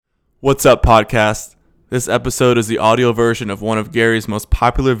What's up, podcast? This episode is the audio version of one of Gary's most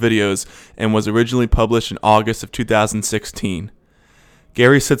popular videos and was originally published in August of 2016.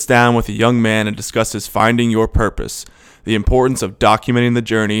 Gary sits down with a young man and discusses finding your purpose, the importance of documenting the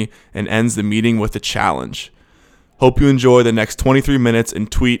journey, and ends the meeting with a challenge. Hope you enjoy the next 23 minutes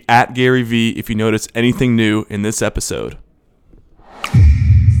and tweet at Gary V if you notice anything new in this episode.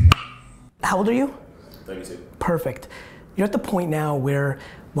 How old are you? 32. Perfect. You're at the point now where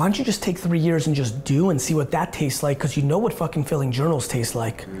why don't you just take 3 years and just do and see what that tastes like, because you know what fucking filling journals taste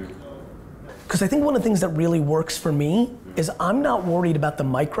like. Because I think one of the things that really works for me is I'm not worried about the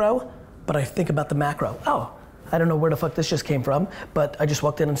micro, but I think about the macro. Oh, I don't know where the fuck this just came from, but I just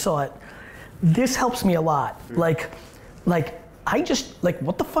walked in and saw it. This helps me a lot. Like,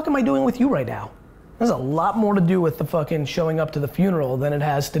 what the fuck am I doing with you right now? There's a lot more to do with the fucking showing up to the funeral than it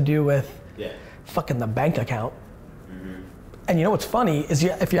has to do with fucking the bank account. And you know what's funny is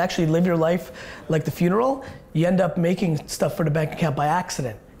if you actually live your life like the funeral, you end up making stuff for the bank account by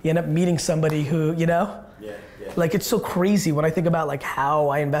accident. You end up meeting somebody who, you know? Yeah. Like, it's so crazy when I think about like how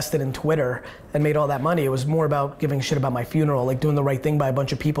I invested in Twitter and made all that money. It was more about giving a shit about my funeral, like doing the right thing by a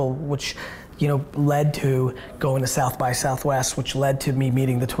bunch of people, which, you know, led to going to South by Southwest, which led to me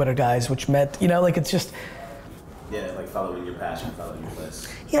meeting the Twitter guys, which meant, you know, like it's just. Yeah, like following your passion, following your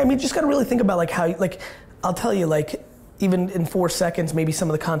bliss. Yeah, I mean, you just gotta really think about like how, like, I'll tell you, like, even in 4 seconds, maybe some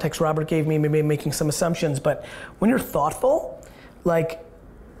of the context Robert gave me, maybe making some assumptions, but when you're thoughtful, like,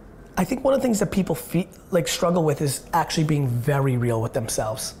 I think one of the things that people struggle with is actually being very real with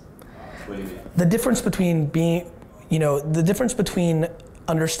themselves. What do you mean? The difference between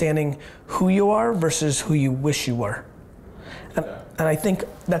understanding who you are versus who you wish you were. And I think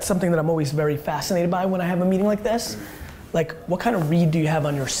that's something that I'm always very fascinated by when I have a meeting like this. Like, what kind of read do you have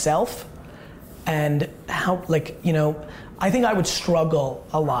on yourself? And how, like, you know, I think I would struggle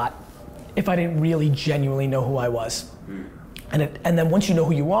a lot if I didn't really genuinely know who I was. And then once you know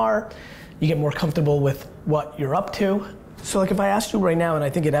who you are, you get more comfortable with what you're up to. So like if I asked you right now, and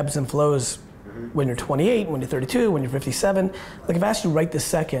I think it ebbs and flows when you're 28, when you're 32, when you're 57, like if I asked you right this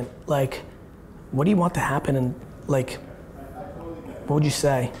second, like, what do you want to happen, and like, what would you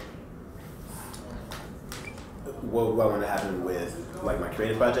say? What want to happen with like my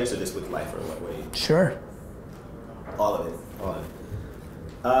creative projects, or just with life, or what way? Sure. All of it. What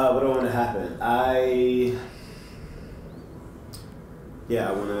do I want to happen? I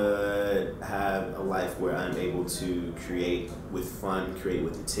want to have a life where I'm able to create with fun, create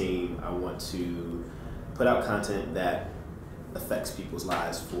with the team. I want to put out content that affects people's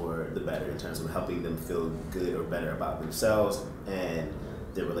lives for the better, in terms of helping them feel good or better about themselves and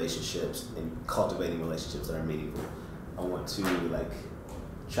their relationships, and cultivating relationships that are meaningful. I want to like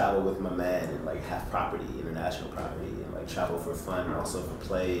travel with my man and like have property, international property, and like travel for fun and also for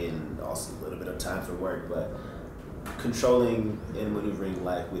play, and also a little bit of time for work, but controlling and maneuvering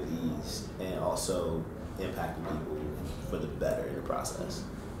life with ease, and also impacting people for the better in the process.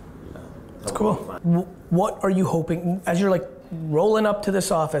 You know, that's cool. What are you hoping, as you're like rolling up to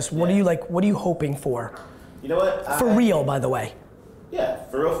this office, what are you hoping for? You know what? For real, by the way. Yeah,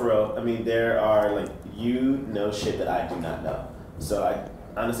 for real. I mean, there are like, you know shit that I do not know. So I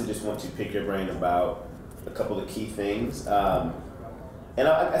honestly just want to pick your brain about a couple of key things. And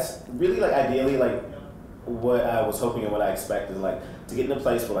I really, like, ideally, like, what I was hoping and what I expect is like to get in a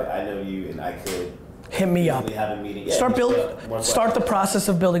place where like I know you and I could hit me up, have a meeting. Yeah, start the process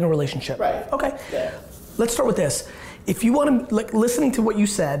of building a relationship. Right. Okay. Yeah. Let's start with this. If you want to, like, listening to what you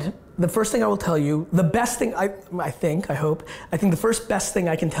said, the first thing I will tell you, the best thing I think the first best thing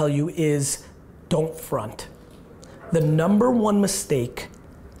I can tell you is don't front. The number one mistake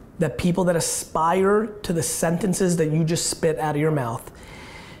that people that aspire to the sentences that you just spit out of your mouth,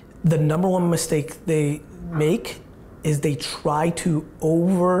 the number one mistake they make is they try to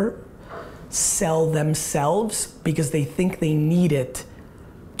oversell themselves because they think they need it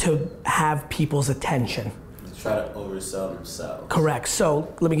to have people's attention. Try to oversell themselves. Correct.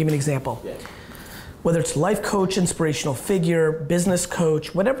 So let me give you an example. Yeah. Whether it's life coach, inspirational figure, business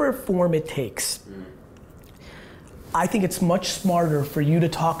coach, whatever form it takes, I think it's much smarter for you to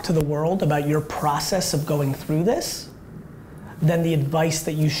talk to the world about your process of going through this than the advice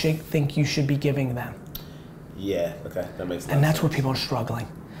that you think you should be giving them. Yeah, okay, that makes sense. And that's where people are struggling.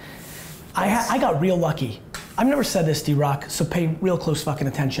 I got real lucky. I've never said this, D-Rock, so pay real close fucking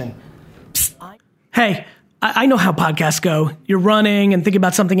attention. Hey, I know how podcasts go. You're running and thinking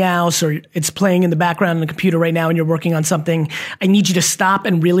about something else, or it's playing in the background on the computer right now and you're working on something. I need you to stop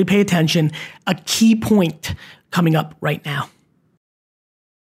and really pay attention. A key point coming up right now.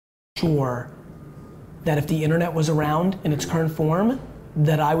 Sure that if the internet was around in its current form,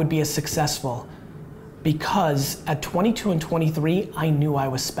 that I would be as successful because at 22 and 23, I knew I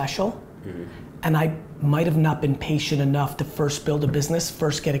was special. And I might have not been patient enough to first build a business,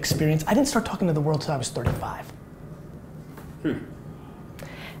 first get experience. I didn't start talking to the world until I was 35.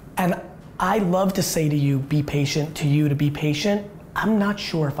 And I love to say to you, be patient, to you to be patient. I'm not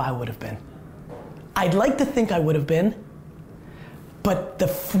sure if I would have been. I'd like to think I would have been, but the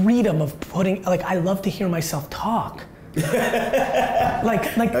freedom of putting, like, I love to hear myself talk.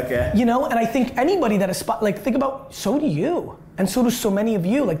 Okay. You know, and I think anybody that think about, so do you, and so do so many of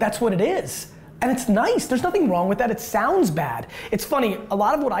you, like that's what it is. And it's nice, there's nothing wrong with that, it sounds bad. It's funny, a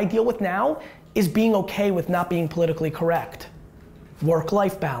lot of what I deal with now is being okay with not being politically correct.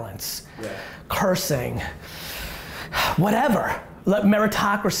 Work-life balance, cursing, whatever,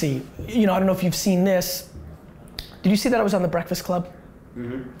 meritocracy. You know, I don't know if you've seen this. Did you see that I was on The Breakfast Club?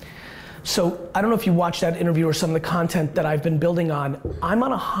 So I don't know if you watched that interview or some of the content that I've been building on. I'm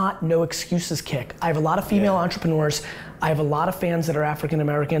on a hot no excuses kick. I have a lot of female entrepreneurs. I have a lot of fans that are African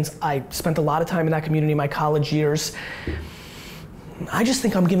Americans. I spent a lot of time in that community in my college years. I just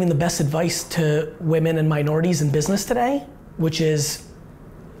think I'm giving the best advice to women and minorities in business today, which is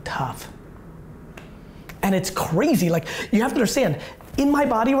tough. And it's crazy, like you have to understand, in my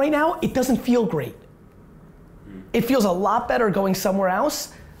body right now, it doesn't feel great. It feels a lot better going somewhere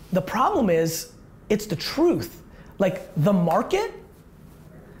else. The problem is, it's the truth. Like the market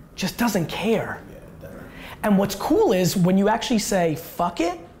just doesn't care. And what's cool is when you actually say, fuck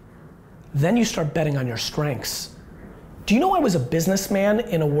it, then you start betting on your strengths. Do you know I was a businessman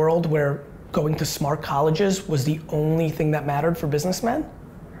in a world where going to smart colleges was the only thing that mattered for businessmen?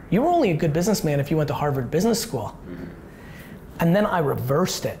 You were only a good businessman if you went to Harvard Business School. And then I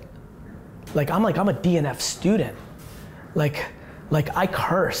reversed it. I'm a DNF student. Like I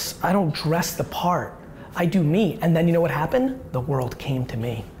curse, I don't dress the part. I do me, and then you know what happened? The world came to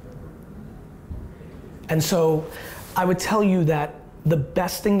me. And so I would tell you that the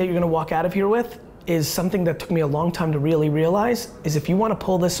best thing that you're gonna walk out of here with is something that took me a long time to really realize, is if you wanna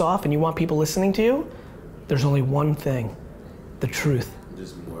pull this off and you want people listening to you, there's only one thing, the truth.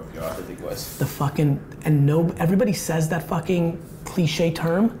 Just more of your authentic voice. Everybody says that fucking cliche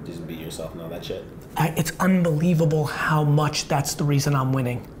term. Just be yourself and all that shit. It's unbelievable how much that's the reason I'm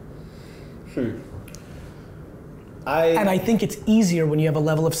winning. And I think it's easier when you have a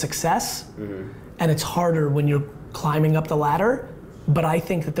level of success, and it's harder when you're climbing up the ladder. But I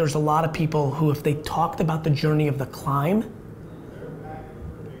think that there's a lot of people who, if they talked about the journey of the climb,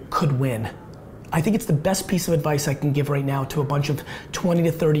 could win. I think it's the best piece of advice I can give right now to a bunch of 20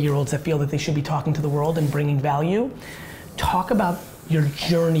 to 30 year olds that feel that they should be talking to the world and bringing value. Talk about your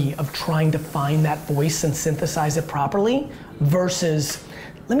journey of trying to find that voice and synthesize it properly versus,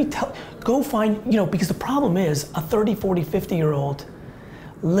 go find, because the problem is a 30, 40, 50 year old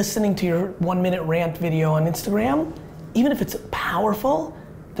listening to your 1 minute rant video on Instagram, even if it's powerful,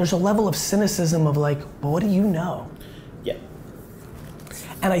 there's a level of cynicism of like, well, what do you know? Yeah.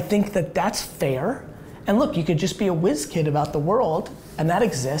 And I think that that's fair. And look, you could just be a whiz kid about the world, and that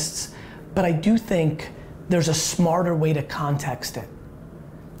exists, but I do think there's a smarter way to context it.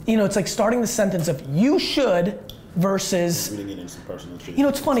 It's like starting the sentence of you should versus, Really get into some personal shit.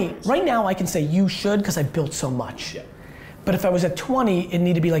 it's funny, right now I can say you should because I built so much. Yeah. But if I was at 20, it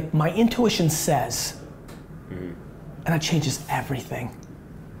needed to be like, my intuition says, and that changes everything.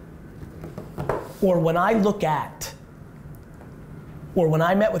 Or when I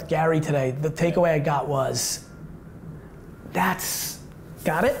met with Gary today, the takeaway I got was,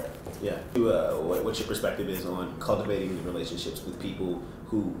 got it? Yeah. What your perspective is on cultivating relationships with people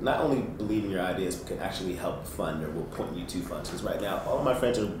who not only believe in your ideas, but can actually help fund or will point you to funds. Because right now, all of my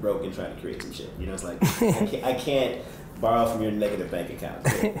friends are broke and trying to create some shit. It's like, I can't borrow from your negative bank account.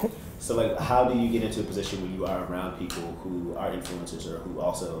 So like, how do you get into a position where you are around people who are influencers or who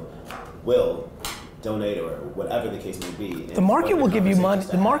also will donate or whatever the case may be? The market will give you money.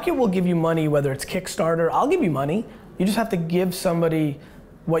 The market will give you money, whether it's Kickstarter. I'll give you money. You just have to give somebody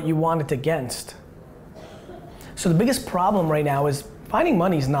what you want it against. So the biggest problem right now is finding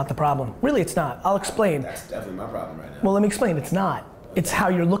money is not the problem. Really, it's not. I'll explain. That's definitely my problem right now. Well, let me explain. It's not. It's how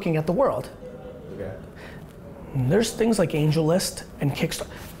you're looking at the world. Okay. There's things like AngelList and Kickstarter.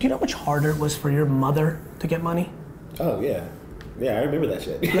 Do you know how much harder it was for your mother to get money? Oh yeah. Yeah, I remember that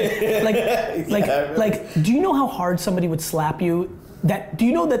shit. Do you know how hard somebody would slap you? Do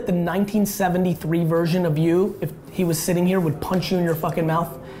you know that the 1973 version of you, if he was sitting here, would punch you in your fucking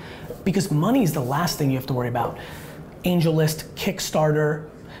mouth? Because money is the last thing you have to worry about. AngelList, Kickstarter,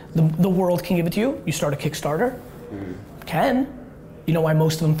 the world can give it to you. You start a Kickstarter. Can. You know why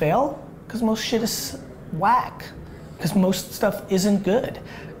most of them fail? Because most shit is whack. because most stuff isn't good,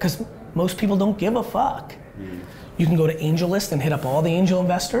 because most people don't give a fuck. You can go to AngelList and hit up all the angel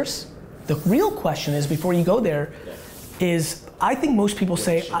investors. The real question is, before you go there, is I think most people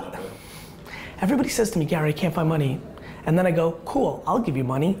say, everybody says to me, Gary, I can't find money. And then I go, cool, I'll give you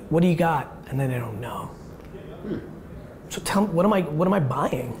money. What do you got? And then they don't know. So tell me, what am I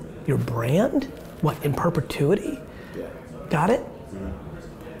buying? Your brand? What, in perpetuity? Got it?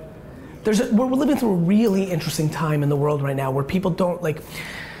 We're living through a really interesting time in the world right now where people don't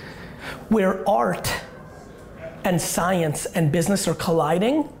where art and science and business are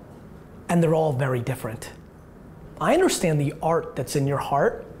colliding, and they're all very different. I understand the art that's in your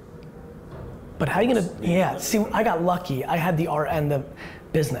heart, but how are you gonna, see, I got lucky. I had the art and the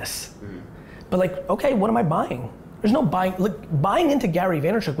business. But okay, what am I buying? There's no buying. Look, buying into Gary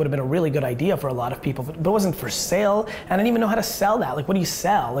Vaynerchuk would have been a really good idea for a lot of people, but it wasn't for sale, and I didn't even know how to sell that. What do you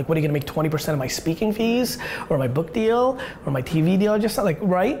sell? What are you gonna make 20% of my speaking fees, or my book deal, or my TV deal? Just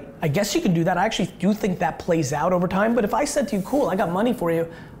right? I guess you can do that. I actually do think that plays out over time, but if I said to you, cool, I got money for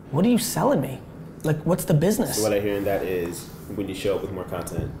you, what are you selling me? What's the business? So what I hear in that is, when you show up with more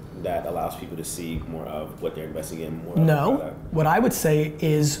content, that allows people to see more of what they're investing in, more of the product. What I would say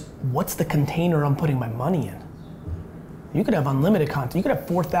is, what's the container I'm putting my money in? You could have unlimited content. You could have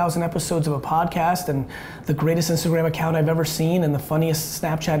 4,000 episodes of a podcast and the greatest Instagram account I've ever seen and the funniest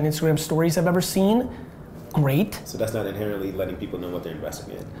Snapchat and Instagram stories I've ever seen. Great. So that's not inherently letting people know what they're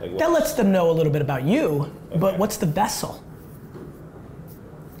investing in. That lets them know a little bit about you, but what's the vessel?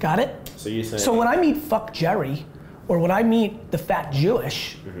 Got it? So you're saying. So when I meet Fuck Jerry, or when I meet the Fat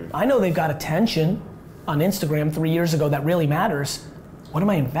Jewish, I know they've got attention on Instagram 3 years ago that really matters. What am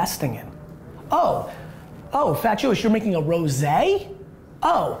I investing in? Oh, Fat Jewish, you're making a rosé?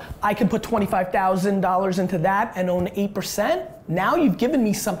 Oh, I can put $25,000 into that and own 8%? Now you've given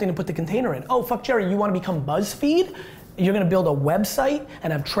me something to put the container in. Oh, Fuck Jerry, you wanna become BuzzFeed? You're gonna build a website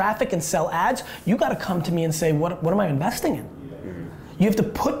and have traffic and sell ads? You gotta come to me and say, what am I investing in? You have to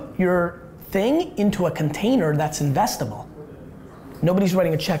put your thing into a container that's investable. Nobody's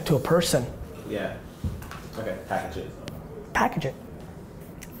writing a check to a person. Yeah. Okay, package it. Package it.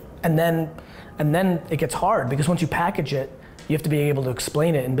 And then it gets hard, because once you package it, you have to be able to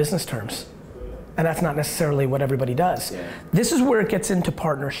explain it in business terms. And that's not necessarily what everybody does. Yeah. This is where it gets into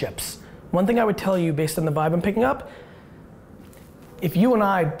partnerships. One thing I would tell you based on the vibe I'm picking up, if you and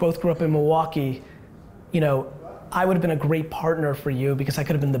I both grew up in Milwaukee, I would have been a great partner for you because I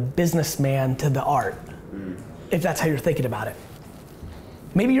could have been the businessman to the art, if that's how you're thinking about it.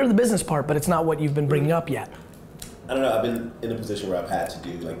 Maybe you're the business part, but it's not what you've been bringing up yet. I don't know, I've been in a position where I've had to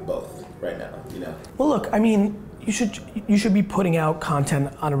do both right now, Well look, you should be putting out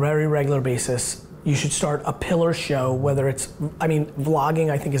content on a very regular basis. You should start a pillar show, whether it's,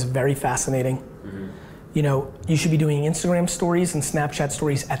 vlogging I think is very fascinating. You should be doing Instagram stories and Snapchat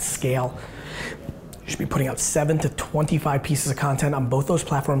stories at scale. You should be putting out 7 to 25 pieces of content on both those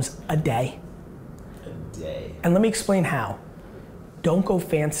platforms a day. A day. And let me explain how. Don't go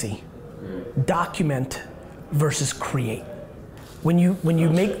fancy. Document versus create. When you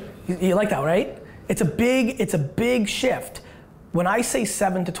make, you like that, right? It's a big shift. When I say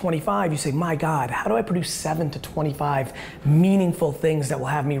 7 to 25, you say, my God, how do I produce 7 to 25 meaningful things that will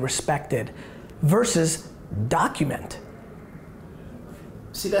have me respected? Versus document.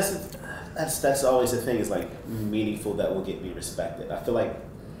 See, that's always the thing, is meaningful that will get me respected. I feel like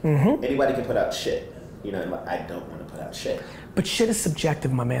anybody can put out shit, and I don't want to put out shit. But shit is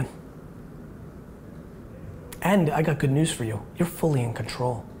subjective, my man. And I got good news for you. You're fully in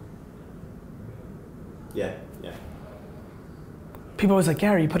control. Yeah. People always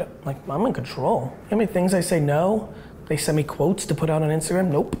Gary, I'm in control. You know how many things I say no? They send me quotes to put out on Instagram?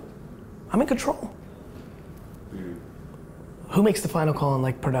 Nope. I'm in control. Who makes the final call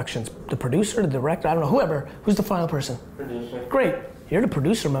on productions? The producer, the director, I don't know, whoever. Who's the final person? Producer. Great, you're the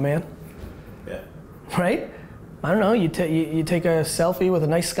producer, my man. Yeah. Right? I don't know, you take a selfie with a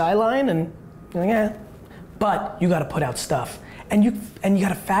nice skyline and you're yeah. But you gotta put out stuff. And you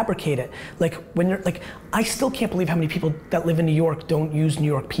gotta fabricate it. When you're I still can't believe how many people that live in New York don't use New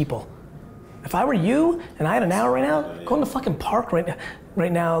York people. If I were you and I had an hour right now, go in the fucking park right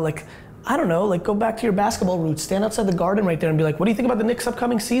now, I don't know, go back to your basketball roots, stand outside the garden right there and be what do you think about the Knicks'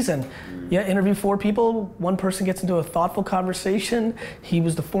 upcoming season? Yeah, interview 4 people, one person gets into a thoughtful conversation, he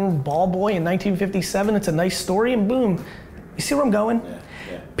was the former ball boy in 1957, it's a nice story, and boom. You see where I'm going?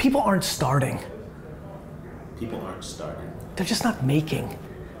 Yeah. People aren't starting. They're just not making.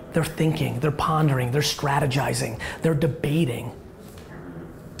 They're thinking, they're pondering, they're strategizing, they're debating.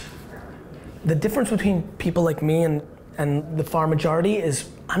 The difference between people like me and the far majority is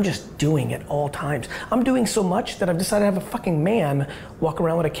I'm just doing at all times. I'm doing so much that I've decided to have a fucking man walk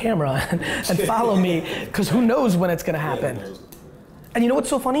around with a camera and follow me, because who knows when it's gonna happen. And you know what's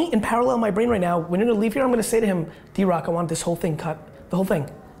so funny? In parallel in my brain right now, when you're gonna leave here, I'm gonna say to him, D-Rock, I want this whole thing cut, the whole thing.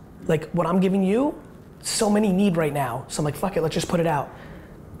 Like, what I'm giving you, so many need right now. So I'm like, fuck it, let's just put it out,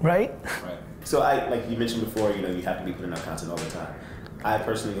 right? Right. So like you mentioned before, you have to be putting out content all the time. I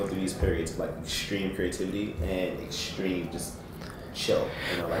personally go through these periods of like extreme creativity and extreme just chill.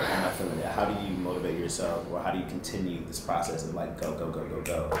 Like I'm not feeling it. How do you motivate yourself, or how do you continue this process of like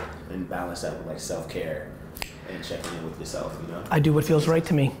go, and balance that with like self-care and checking in with yourself, I do what feels right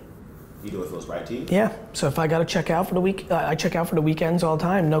to me. You do what feels right to you? Yeah, so if I gotta check out for the week, I check out for the weekends all the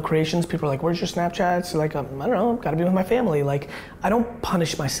time, no creations. People are like, where's your Snapchats? Like, I don't know, gotta be with my family. Like, I don't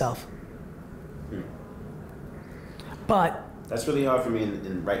punish myself. But that's really hard for me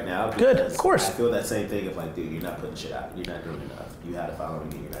in right now. Good, of course. I feel that same thing of like, dude, you're not putting shit out. You're not doing enough. You had a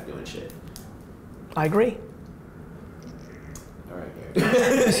following and you're not doing shit. I agree. All right,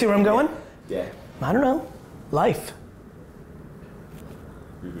 Gary. You see where I'm going? Yeah. I don't know. Life.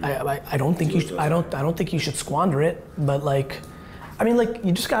 Mm-hmm. I don't think you. I don't think you should squander it. But like, I mean, like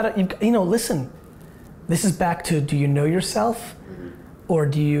you just gotta. Listen. This is back to: do you know yourself? Or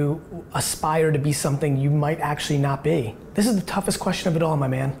do you aspire to be something you might actually not be? This is the toughest question of it all, my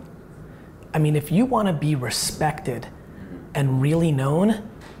man. I mean, if you want to be respected and really known,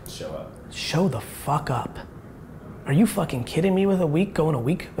 show up. Show the fuck up. Are you fucking kidding me with going a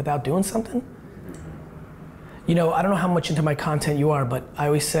week without doing something? I don't know how much into my content you are, but I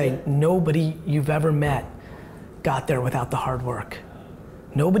always say nobody you've ever met got there without the hard work.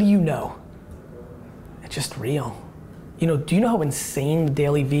 Nobody you know. It's just real. Do you know how insane the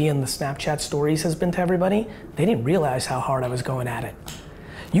Daily V and the Snapchat stories has been to everybody? They didn't realize how hard I was going at it.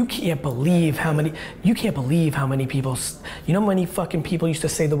 You can't believe how many people, how many fucking people used to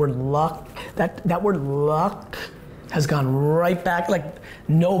say the word luck? That word luck has gone right back. Like,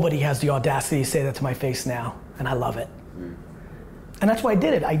 nobody has the audacity to say that to my face now, and I love it. And that's why I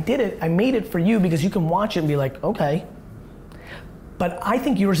did it. I made it for you because you can watch it and be like, okay. But I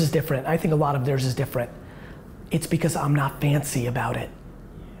think yours is different. I think a lot of theirs is different. It's because I'm not fancy about it.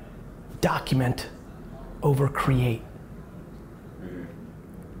 Document over create.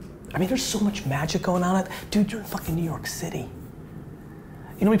 I mean, there's so much magic going on. Dude, you're in fucking New York City. You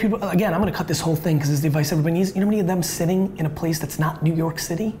know how many people, again, I'm gonna cut this whole thing because it's the advice everybody needs. You know how many of them sitting in a place that's not New York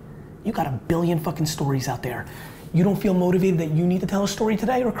City? You got a billion fucking stories out there. You don't feel motivated that you need to tell a story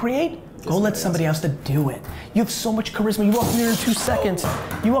today or create? Go let somebody else to do it. You have so much charisma. You walked in here in 2 seconds.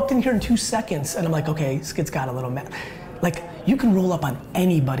 You walked in here in 2 seconds, and I'm like, okay, this kid's got a little mad. Like, you can roll up on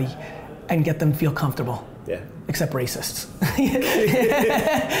anybody and get them feel comfortable. Yeah. Except racists. I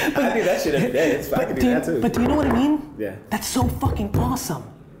do that shit every day. I can do that too. But do you know what I mean? Yeah. That's so fucking awesome.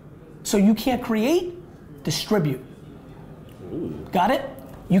 So you can't create? Distribute. Ooh. Got it?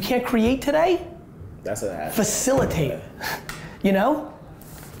 You can't create today? That's a habit. Facilitate.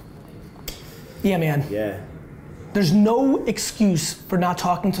 Yeah, man. Yeah. There's no excuse for not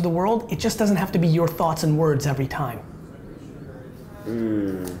talking to the world. It just doesn't have to be your thoughts and words every time.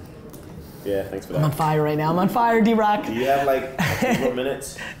 Yeah, thanks for that. I'm on fire right now. I'm on fire, D-Rock. Do you have like a few more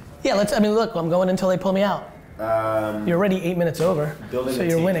minutes? Yeah, look, I'm going until they pull me out. You're already 8 minutes over, so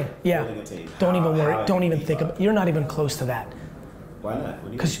you're winning. Yeah. Building a team. Don't even worry. Don't even think about it. You're not even close to that. Why not?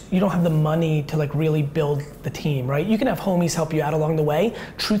 Because you don't have the money to like really build the team, right? You can have homies help you out along the way.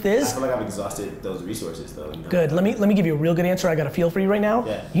 Truth is, I feel like I've exhausted those resources though. Good. Let me give you a real good answer. I got a feel for you right now.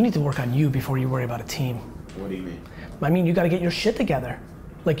 Yeah. You need to work on you before you worry about a team. What do you mean? I mean, you got to get your shit together.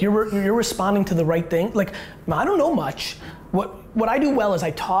 Like you're responding to the right thing. Like, I don't know much. What I do well is I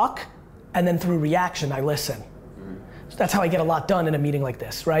talk, and then through reaction I listen. So that's how I get a lot done in a meeting like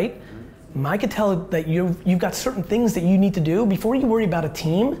this, right? I could tell that you've got certain things that you need to do before you worry about a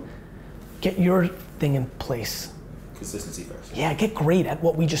team. Get your thing in place. Consistency first. Yeah, get great at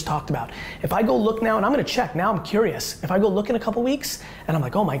what we just talked about. If I go look now, and I'm gonna check, now I'm curious. If I go look in a couple weeks, and I'm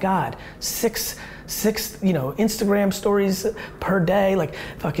like, oh my God, six, Instagram stories per day, like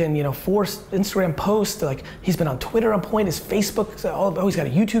fucking, 4 Instagram posts, like he's been on Twitter on point, his Facebook, oh, he's got a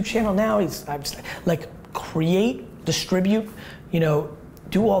YouTube channel now, I'm just like, create, distribute,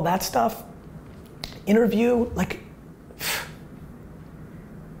 do all that stuff, interview, like,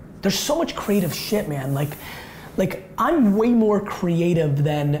 there's so much creative shit, man. Like I'm way more creative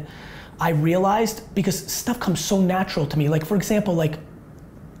than I realized because stuff comes so natural to me. Like for example, like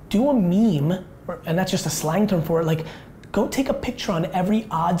do a meme, and that's just a slang term for it, like go take a picture on every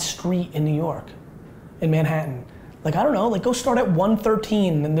odd street in New York, in Manhattan. Like, I don't know, like go start at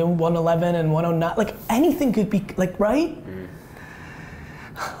 113 and then 111 and 109, like anything could be, like, right?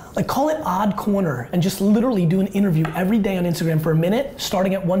 Like call it Odd Corner and just literally do an interview every day on Instagram for a minute,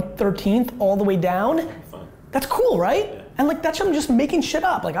 starting at 113th all the way down. Fun. That's cool, right? Yeah. And like that's I'm just making shit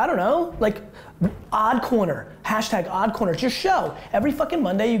up. Like I don't know, like Odd Corner, hashtag Odd Corner. It's your show. Every fucking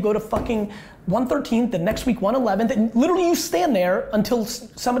Monday you go to fucking 113th, the next week 111th, and literally you stand there until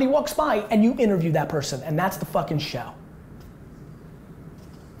somebody walks by and you interview that person, and that's the fucking show.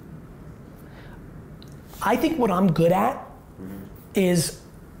 I think what I'm good at is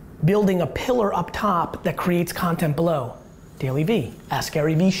building a pillar up top that creates content below. Daily V, Ask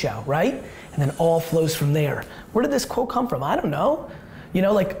Gary V show, right? And then all flows from there. Where did this quote come from? I don't know. You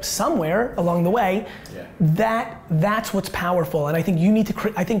know, like somewhere along the way, that's what's powerful. And I think you need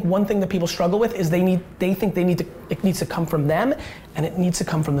to, I think one thing that people struggle with is it needs to come from them, and it needs to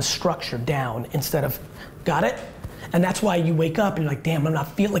come from the structure down instead of, got it? And that's why you wake up and you're like, damn, I'm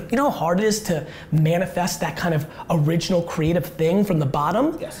not feeling, like, you know how hard it is to manifest that kind of original creative thing from the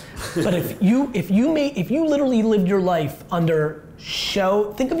bottom? Yes. But if you literally lived your life under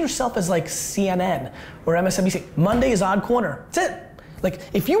show, think of yourself as like CNN or MSNBC. Monday is Odd Corner, that's it. Like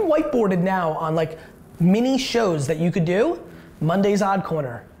if you whiteboarded now on like mini shows that you could do, Monday's Odd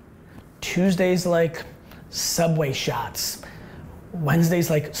Corner, Tuesday's like subway shots, Wednesday's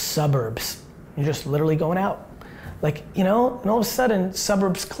like suburbs. You're just literally going out. Like, you know, and all of a sudden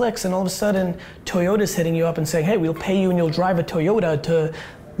Suburbs clicks, and all of a sudden Toyota's hitting you up and saying, hey, we'll pay you and you'll drive a Toyota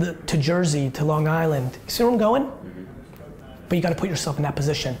to Jersey, to Long Island. You see where I'm going? Mm-hmm. But you gotta put yourself in that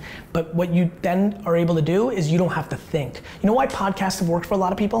position. But what you then are able to do is you don't have to think. You know why podcasts have worked for a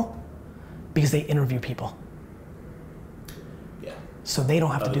lot of people? Because they interview people. Yeah. So they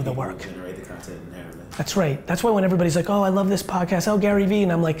don't have to do the work. Generate the content inherently. That's right. That's why when everybody's like, oh, I love this podcast, oh, Gary Vee,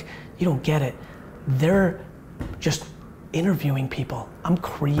 and I'm like, you don't get it. They're just interviewing people. I'm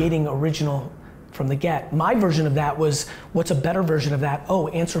creating original from the get. My version of that was, what's a better version of that? Oh,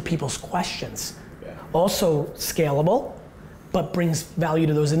 answer people's questions. Yeah. Also scalable, but brings value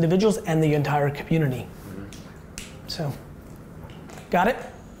to those individuals and the entire community. Mm-hmm. So, got it?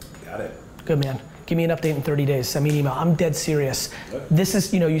 Got it. Good, man. Give me an update in 30 days. Send me an email. I'm dead serious. Good. This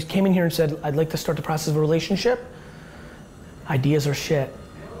is, you know, you came in here and said, I'd like to start the process of a relationship. Ideas are shit.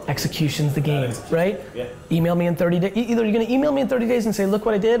 Execution's the game, right? Yeah. Email me in 30 days. Either you're gonna email me in 30 days and say, look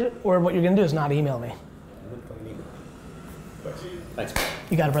what I did, or what you're gonna do is not email me. Thanks.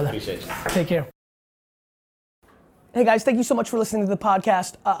 You got it, brother. Appreciate you. Take care. Hey guys, thank you so much for listening to the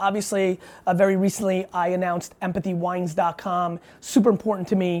podcast. Obviously, very recently I announced empathywines.com. Super important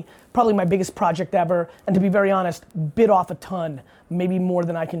to me, probably my biggest project ever. And to be very honest, bit off a ton, maybe more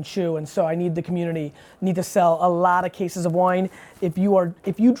than I can chew. And so I need the community, need to sell a lot of cases of wine. If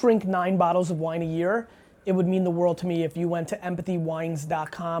you drink 9 bottles of wine a year, it would mean the world to me if you went to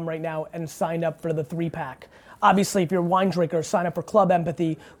empathywines.com right now and signed up for the 3-pack. Obviously, if you're a wine drinker, sign up for Club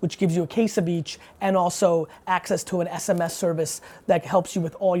Empathy, which gives you a case of each, and also access to an SMS service that helps you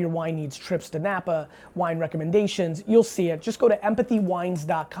with all your wine needs, trips to Napa, wine recommendations. You'll see it. Just go to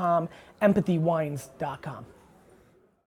empathywines.com, empathywines.com.